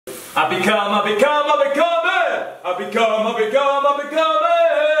I become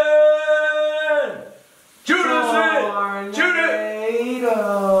Judas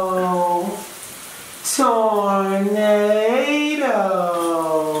Tornado.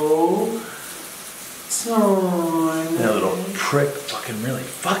 That little prick fucking really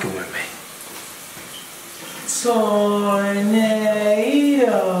fucking with me. Tornado.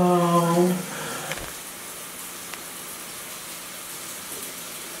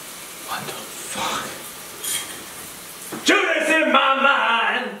 What the fuck? Judas in my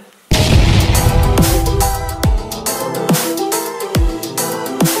mind.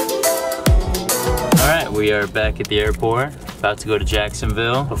 Alright, we are back at the airport. About to go to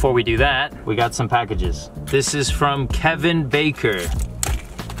Jacksonville. Before we do that, we got some packages. This is from Kevin Baker.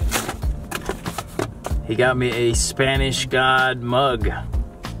 He got me a Spanish God mug.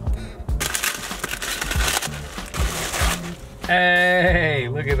 Hey,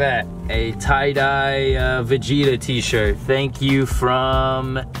 look at that. A tie-dye Vegeta t-shirt. Thank you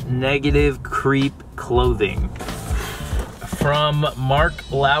from Negative Creep Clothing. From Mark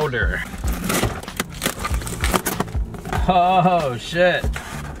Louder. Oh shit.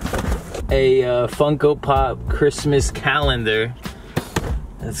 A Funko Pop Christmas calendar.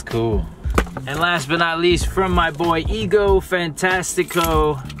 That's cool. And last but not least, from my boy Ego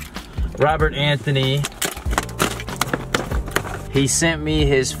Fantastico, Robert Anthony. He sent me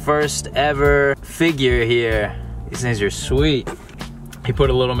his first ever figure here. These things are sweet. He put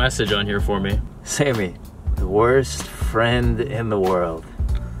a little message on here for me. Sammy, the worst friend in the world.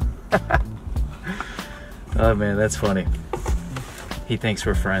 Oh man, that's funny. He thinks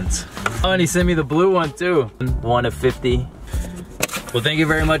we're friends. Oh, and he sent me the blue one too. 1 of 50. Well, thank you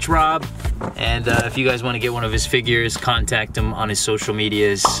very much, Rob. And if you guys want to get one of his figures, contact him on his social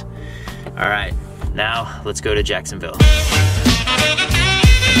medias. All right, now let's go to Jacksonville.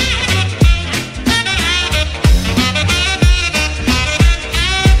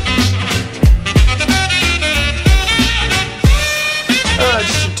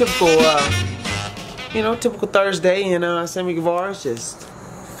 Just a typical, typical Thursday, and Sammy Guevara's just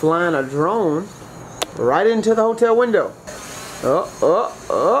flying a drone right into the hotel window.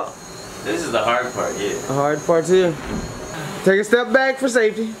 This is the hard part here. The hard part too. Take a step back for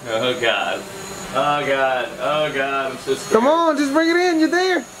safety. Oh God. Oh God. Oh God. I'm so scared. Come on, just bring it in. You're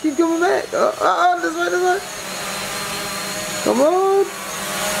there. Keep coming back. This way, this way. Come on.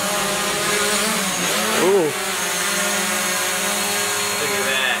 Ooh. Look at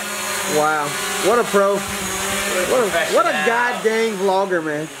that. Wow. What a pro. What a god dang vlogger,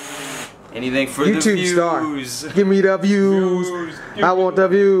 man. Anything for YouTube the views. Star. Give me the views. I want the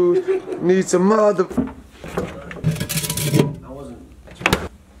views. Need some mother.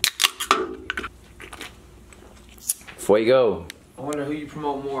 Fuego. I wonder who you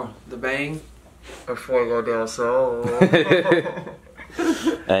promote more, the Bang or Fuego del Sol?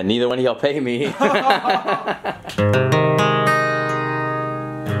 Neither one of y'all pay me.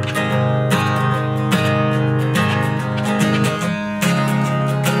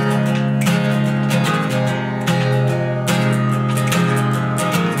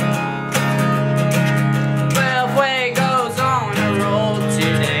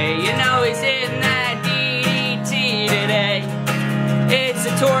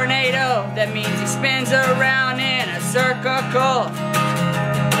 That means he spins around in a circle.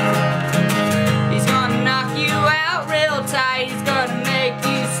 He's gonna knock you out real tight. He's gonna make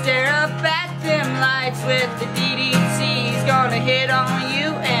you stare up at them lights with the DDT. He's gonna hit on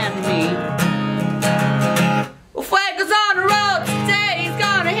you and me. Well, Fuego's on the road today. He's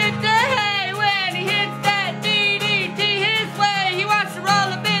gonna hit the hay when he hits that DDT his way. He wants to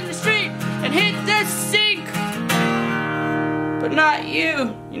roll up in the street and hit the sink. But not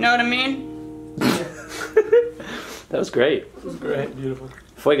you. You know what I mean? That was great. That was great. Beautiful.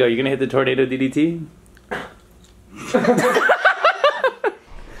 Fuego, you gonna hit the tornado DDT?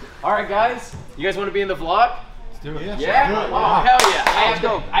 Alright guys, you guys wanna be in the vlog? Let's do it. Yeah? Oh hell yeah. I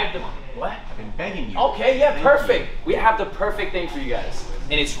have the what? I've been begging you. Okay, yeah, perfect. We have the perfect thing for you guys.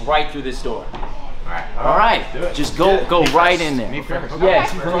 And it's right through this door. Alright. Do it. Just go right in there. Me first. Yes,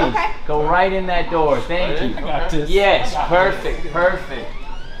 please. Go right in that door. Thank you. I got this. Yes, perfect.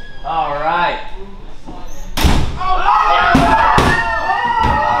 Alright.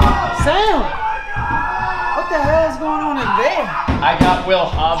 Sam! What the hell is going on in there? I got Will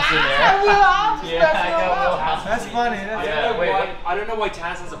Hobbs in there. Will Hobbs? Yeah, I got Will Hobbs. That's funny. I don't know why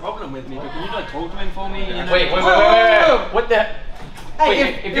Taz has a problem with me, but can you like talk to him for me? You know? Wait. What the?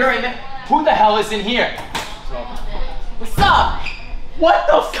 Wait, if you're in there, who the hell is in here? What's up? What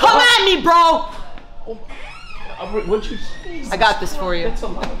the fuck? Come at me, bro! What'd you say? I got this for you. That's a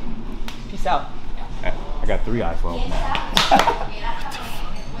lot. Peace out. I got 3 iPhones now.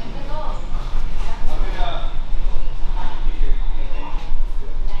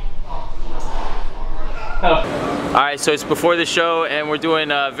 Alright, so it's before the show and we're doing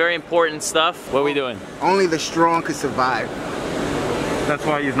very important stuff. What are we doing? Only the strong could survive. That's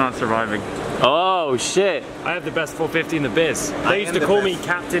why he's not surviving. Oh shit. I have the best 450 in the biz. I They used am to the call me best.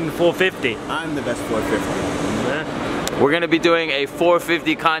 Captain 450. I'm the best 450. Yeah. We're gonna be doing a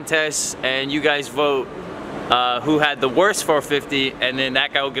 450 contest and you guys vote who had the worst 450 and then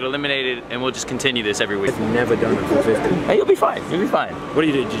that guy will get eliminated and we'll just continue this every week. I've never done a 450. Hey, you'll be fine. You'll be fine. What do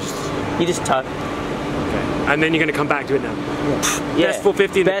you do? You just tuck. And then you're gonna come back to it now. Yeah. Best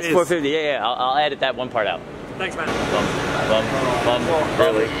 450 in the Best biz. 450. Yeah. I'll edit that one part out. Thanks, man.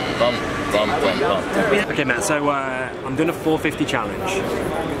 Okay, Matt, so I'm doing a 450 challenge.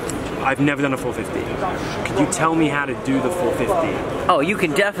 I've never done a 450. Could you tell me how to do the 450? Oh, you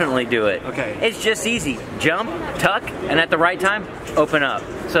can definitely do it. Okay. It's just easy. Jump, tuck, and at the right time, open up.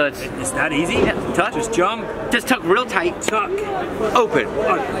 So it's Is that easy? yeah, tuck. Just jump, Just tuck real tight. tuck, Open.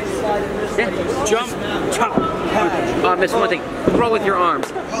 yeah. Jump, tuck, open. Oh, I missed one thing. Throw with your arms.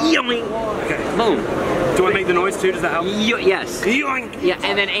 Yoink. Okay. Boom. Do I make the noise too? Does that help? Yes. Yoink. Yeah,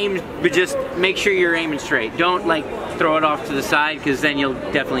 and then aim, but just make sure you're aiming straight. Don't like throw it off to the side because then you'll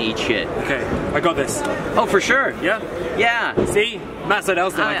definitely eat shit. Okay, I got this. Oh, for sure. Yeah? Yeah. See? Matt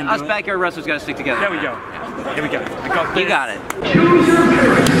Sydal said I can do Us it. backyard wrestlers gotta stick together. There we go. Here we go. I got this. You got it.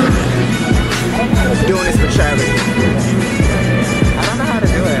 Doing this for charity. I don't know how to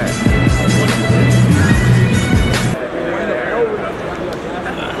do it.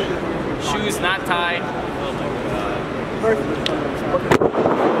 Shoes not tied. You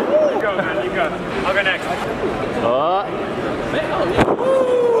go, man. You go. I'll go next.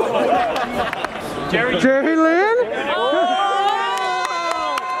 Jerry Lynn?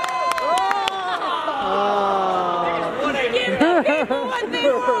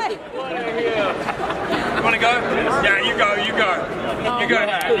 You wanna go? Yeah, you go, you go. You go,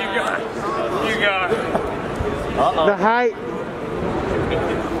 you go. You go. The height.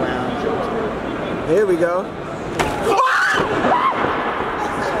 Here we go.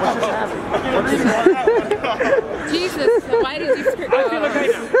 Jesus, why did you screw up?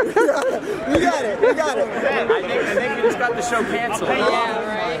 You got it, you got it. I think we just got the show canceled. Yeah,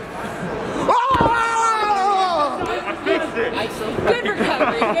 right. Good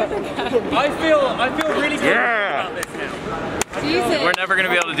recovery, good recovery. I feel really good Yeah. about this now. Jesus. We're never gonna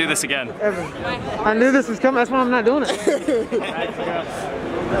be able to do this again. I knew this was coming, that's why I'm not doing it.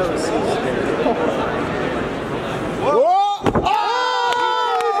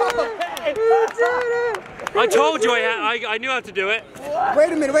 I told you I knew how to do it.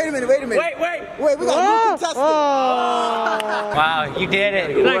 Wait a minute. Wait, we got a new contestant. Wow, you did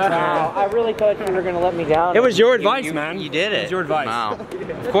it. Thanks, man. I really thought you were gonna let me down. It was your advice, man. You did it. It was your advice. Wow.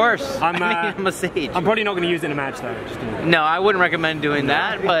 Of course. I'm a sage. I'm probably not going to use it in a match though. Just No, I wouldn't recommend doing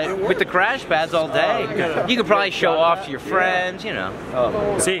that, but with the crash pads all day, you could probably show off to your friends, you know.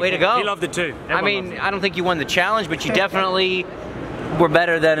 See, Way to go. He loved it too. I mean, I don't think you won the challenge, but you definitely were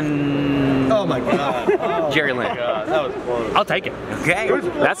better than Jerry Lynn. I'll take it. Okay.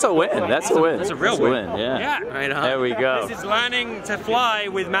 That's a win. That's a win. That's a real win. Yeah. Yeah. Right on. There we go. This is learning to fly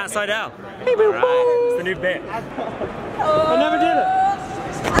with Matt Sydal. It's the new bit. I never did it.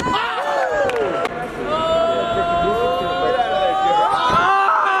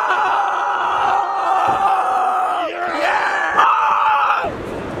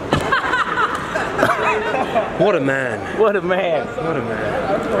 What a man. What a man. What a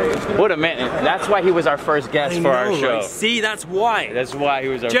man. What a man. That's why he was our first guest for our show. Right? See, that's why. That's why he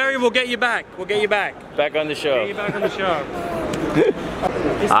was our Jerry, we'll get you back. We'll get you back. back on the show. Get you back on the show.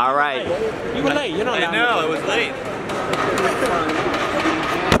 All right. You were late. You're not allowed. No, it was late.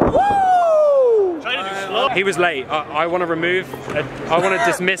 He was late. I want to remove. I want to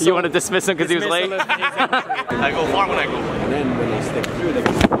dismiss. You want to dismiss him because he was late? I go far when I go. And then when they stick through, they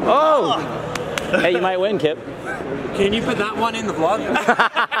can... Oh! Hey, you might win, Kip. Can you put that one in the vlog?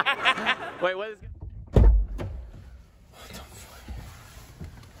 Wait, what is...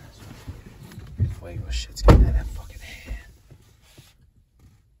 Fuego shit's getting out of that fucking hand.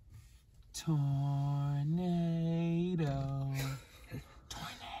 Tornado.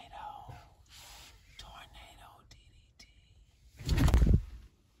 Tornado DDT.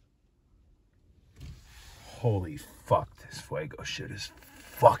 Holy fuck, this Fuego shit is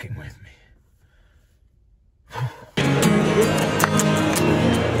fucking with me.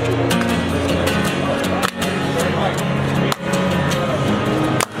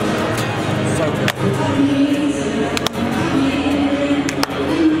 So good.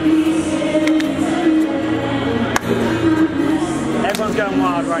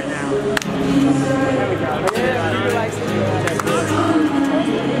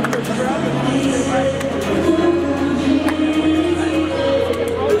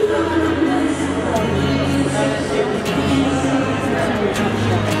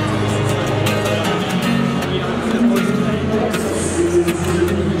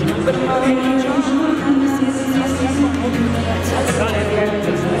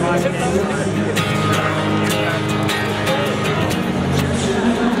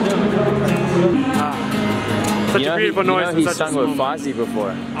 Such a beautiful noise. He's sung with Fozzy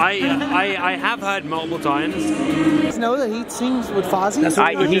before. I have heard multiple times. You guys know that he sings with Fozzy?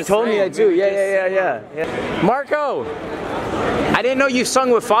 He told me that too. Yeah. Marko, I didn't know you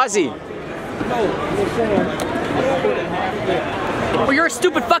sung with Fozzy. Well, you're a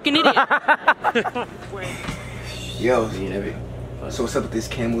stupid fucking idiot. Yo, so what's up with this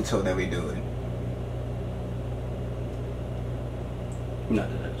camel toe that we doing?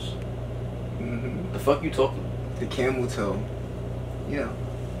 Nothing else. The fuck you talking? The camel toe. You know.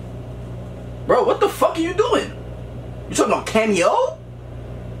 Bro, what the fuck are you doing? You talking about cameo?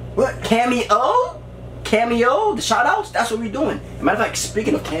 What? Cameo? Cameo? The shout outs? That's what we're doing. Matter of fact,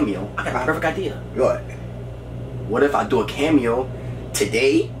 speaking of cameo, I got a perfect idea. What? What if I do a cameo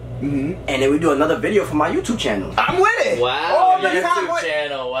today? And then we do another video for my YouTube channel. I'm with it! Wow, Oh, YouTube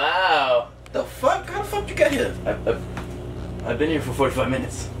channel, wow. The fuck? How the fuck you get here? I've been here for 45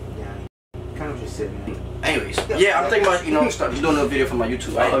 minutes. Kind of just sitting. Anyways, yeah, I'm thinking about, start doing a video for my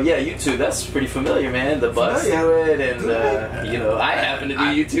YouTube. Oh yeah, YouTube, that's pretty familiar, man. The Bucks do it, and I happen to do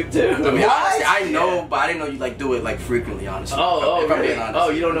YouTube too. I mean, honestly, I know, but I didn't know you do it frequently, honestly. Oh, if I'm really? being honest. Oh,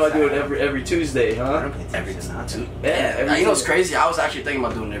 you don't know I do it every Tuesday, huh? Every Tuesday. Yeah, You know what's crazy? I was actually thinking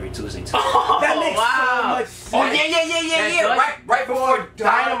about doing it every Tuesday too. That makes so much sense. Oh yeah. Right before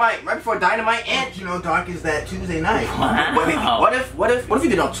Dynamite. Right before Dynamite, and dark is that Tuesday night. Wow. what if we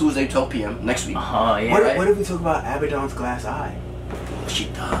did it on Tuesday, 12 p.m. next week? Yeah. What if we talk about Abaddon's glass eye? She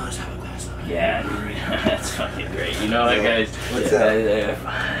does have a glass eye. Yeah, that's fucking great. You know what, guys? What's up?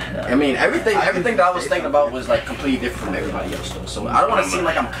 I mean, everything that I was thinking about was completely different from everybody else, though. So I don't want to seem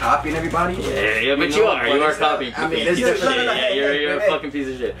like I'm copying everybody. Yeah, but you are copying. I mean, it's different. Yeah, you're a fucking piece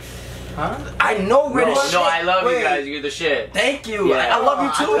of shit. Huh? I know we're the shit. No, I love you guys. You're the shit. Thank you. Yeah. I love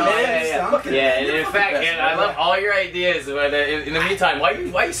you too, man. Yeah, and in fact, I love all your ideas. But in the meantime, why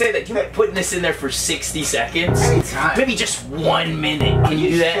you say that? You're putting this in there for 60 seconds? Anytime. Maybe just 1 minute. Can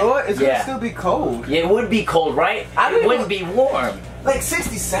you do that? Sure? It's gonna still be cold. Yeah, it would be cold, right? It wouldn't be warm.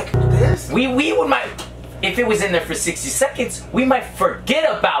 60 seconds. This? We might. If it was in there for 60 seconds, we might forget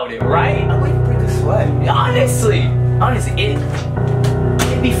about it, right? I'm waiting for it to sweat. Honestly,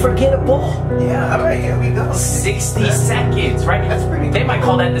 it'd be forgettable. Yeah, alright, here we go. 60 seconds, right? That's pretty They might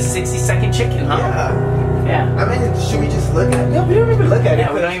call that the 60-second chicken, huh? Yeah. I mean, should we just look at it? No, we don't even look at it.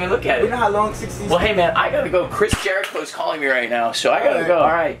 Yeah, we don't even look at it. We know how long 60 Well, hey, man, I gotta go. Chris Jericho's calling me right now, so I gotta go. All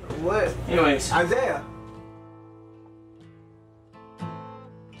right. What? Anyways. Isaiah.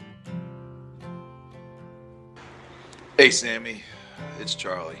 Hey, Sammy. It's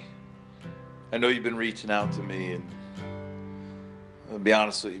Charlie. I know you've been reaching out to me, and I'll be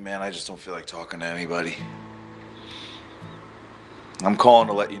honest with you, man, I just don't feel like talking to anybody. I'm calling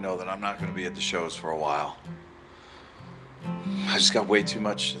to let you know that I'm not going to be at the shows for a while. I just got way too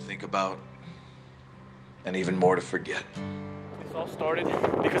much to think about, and even more to forget. This all started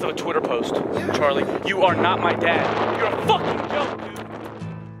because of a Twitter post. Charlie, you are not my dad. You're a fucking joke, dude.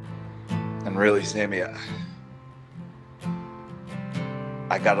 And really, Sammy,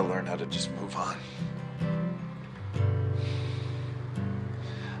 I gotta learn how to just move on.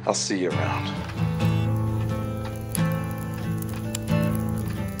 I'll see you around.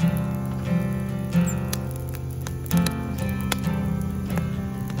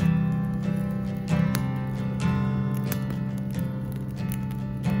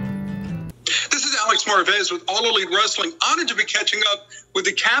 Alex Marvez with All Elite Wrestling. Honored to be catching up with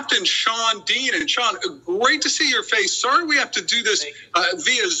the captain, Sean Dean. And Sean, great to see your face. Sorry we have to do this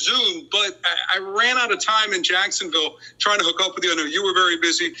via Zoom, but I ran out of time in Jacksonville trying to hook up with you. I know you were very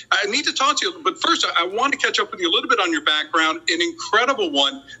busy. I need to talk to you, but first I want to catch up with you a little bit on your background. An incredible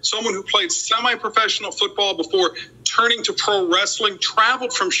one. Someone who played semi-professional football before turning to pro wrestling,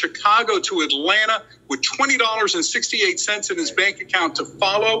 traveled from Chicago to Atlanta with $20.68 in his bank account to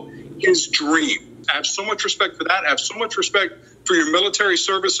follow his dream. I have so much respect for that. I have so much respect for your military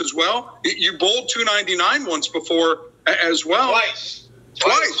service as well. You bowled 299 once before as well.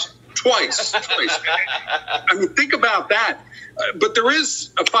 Twice. I mean, think about that. But there is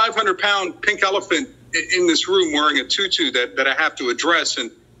a 500-pound pink elephant in this room wearing a tutu that I have to address,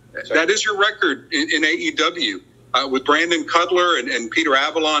 and that is your record in AEW. With Brandon Cutler and Peter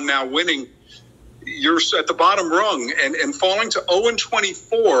Avalon now winning, you're at the bottom rung and falling to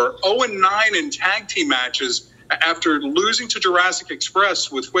 0-24, 0-9 in tag team matches after losing to Jurassic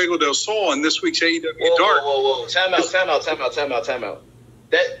Express with Fuego del Sol in this week's AEW Dark. Whoa. Time out.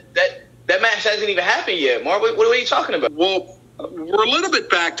 That match hasn't even happened yet, Mark. What are you talking about? Well, we're a little bit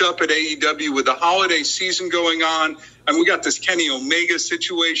backed up at AEW with the holiday season going on, and we got this Kenny Omega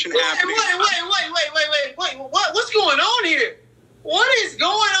situation happening. Wait. What's going on here? What is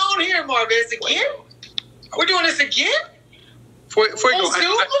going on here, Marvez? Again? We're doing this again? Fuego, On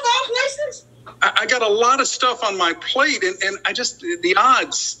Zoom, of all places? I got a lot of stuff on my plate, and I just, the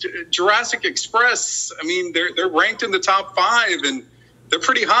odds, Jurassic Express, I mean, they're ranked in the top 5, and they're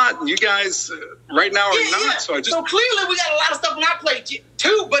pretty hot, and you guys right now are not. So clearly we got a lot of stuff on our plate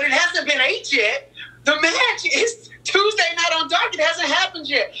too, but it hasn't been 8 yet. The match is Tuesday night on Dark. It hasn't happened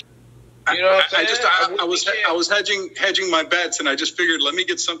yet. You know, I was hedging my bets, and I just figured let me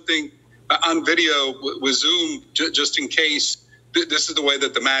get something on video with Zoom just in case this is the way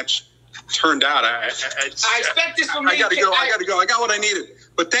that the match turned out. I expect this from me. I gotta go. I got what I needed.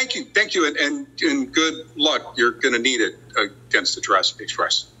 But thank you, and good luck. You're gonna need it against the Jurassic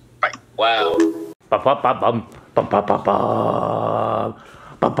Express. Bye. Wow.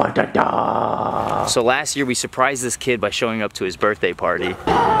 So last year we surprised this kid by showing up to his birthday party. You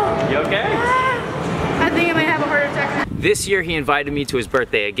okay? I think I might have a heart attack. This year he invited me to his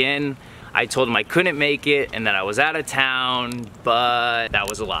birthday again. I told him I couldn't make it and that I was out of town, but that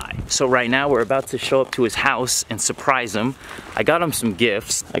was a lie. So right now we're about to show up to his house and surprise him. I got him some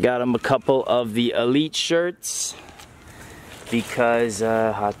gifts. I got him a couple of the Elite shirts because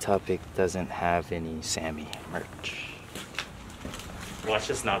Hot Topic doesn't have any Sammy merch. Watch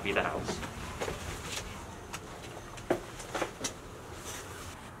this not be the house.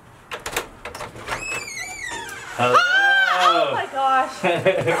 Hello. Oh my gosh.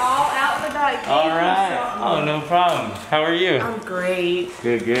 All out the night. All right. Oh, no problem. How are you? I'm great.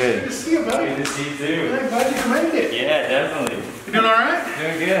 Good. Good to see you, buddy. Good to see you too. I'm glad you made it. Yeah, definitely. You doing all right?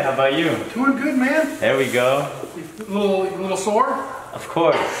 Doing good. How about you? Doing good, man. There we go. A little sore? Of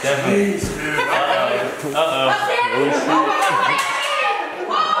course, definitely. We're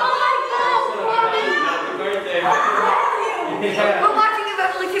watching a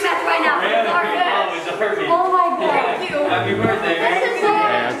Revolution match right now. Oh my god. Thank you. Happy birthday, man.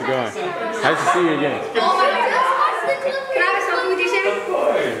 Hey, how's it going? Nice to see you again. Oh my god. Can I have a selfie with you, Sammy? Of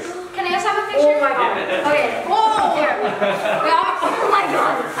course. Can I just have a picture? Oh my god. Okay. Oh! Here. Oh my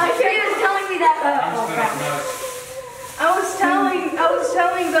god. He was telling me that. Oh crap. I was telling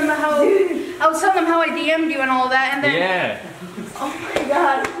them how I DM'd you and all that, and then oh my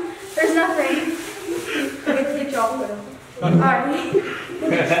god, there's nothing. Okay, let's get you all put up. Alright.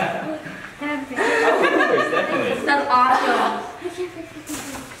 Definitely. That's awesome.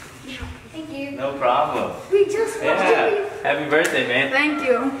 Thank you. No problem. We just watched it. Happy birthday, man. Thank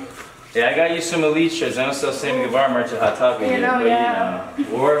you. Yeah, I got you some Elite shirts. I don't sell Sammy Guevara merch at Hot Topic yet, but yeah. you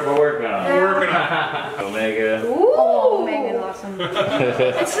know, we're working on it. We're working on it. Omega. Ooh. Oh, Omega's awesome.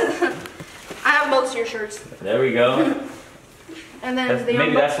 I have most of your shirts. There we go. And then the Young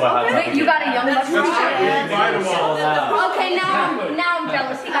maybe that's why Hot Topic. Wait, you got a Young Bucks t-shirt? Okay, now I'm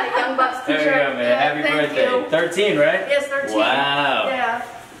jealous. You got a Young Bucks t-shirt. There you go, man. Happy birthday. You. 13, right? Yes, 13. Wow. Yeah.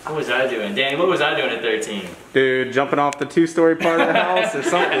 What was I doing? Danny, what was I doing at 13? Dude, jumping off the 2-story part of the house or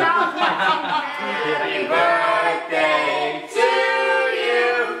something. Happy birthday to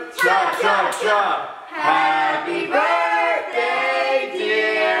you. Chop, chop, chop. Happy birthday,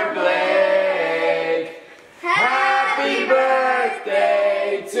 dear Blake. Happy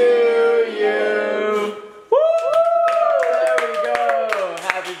birthday to you. Woo! There we go.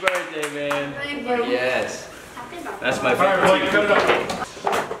 Happy birthday, man. Thank you. Yes. That's my favorite.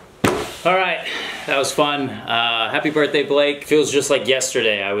 All right, that was fun. Happy birthday, Blake. Feels just like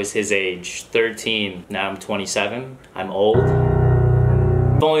yesterday I was his age, 13. Now I'm 27. I'm old.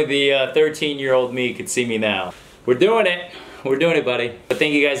 If only the 13-year-old me could see me now. We're doing it. We're doing it, buddy. But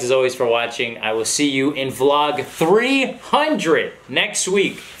thank you guys as always for watching. I will see you in vlog 300 next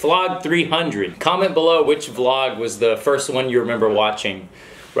week. Vlog 300. Comment below which vlog was the first one you remember watching.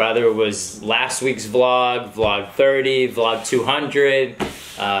 Rather it was last week's vlog, vlog 30, vlog 200.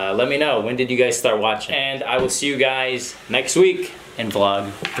 Let me know, when did you guys start watching? And I will see you guys next week in vlog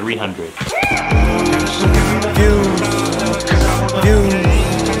 300.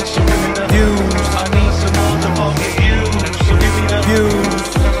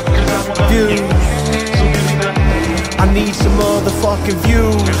 I need some motherfucking views.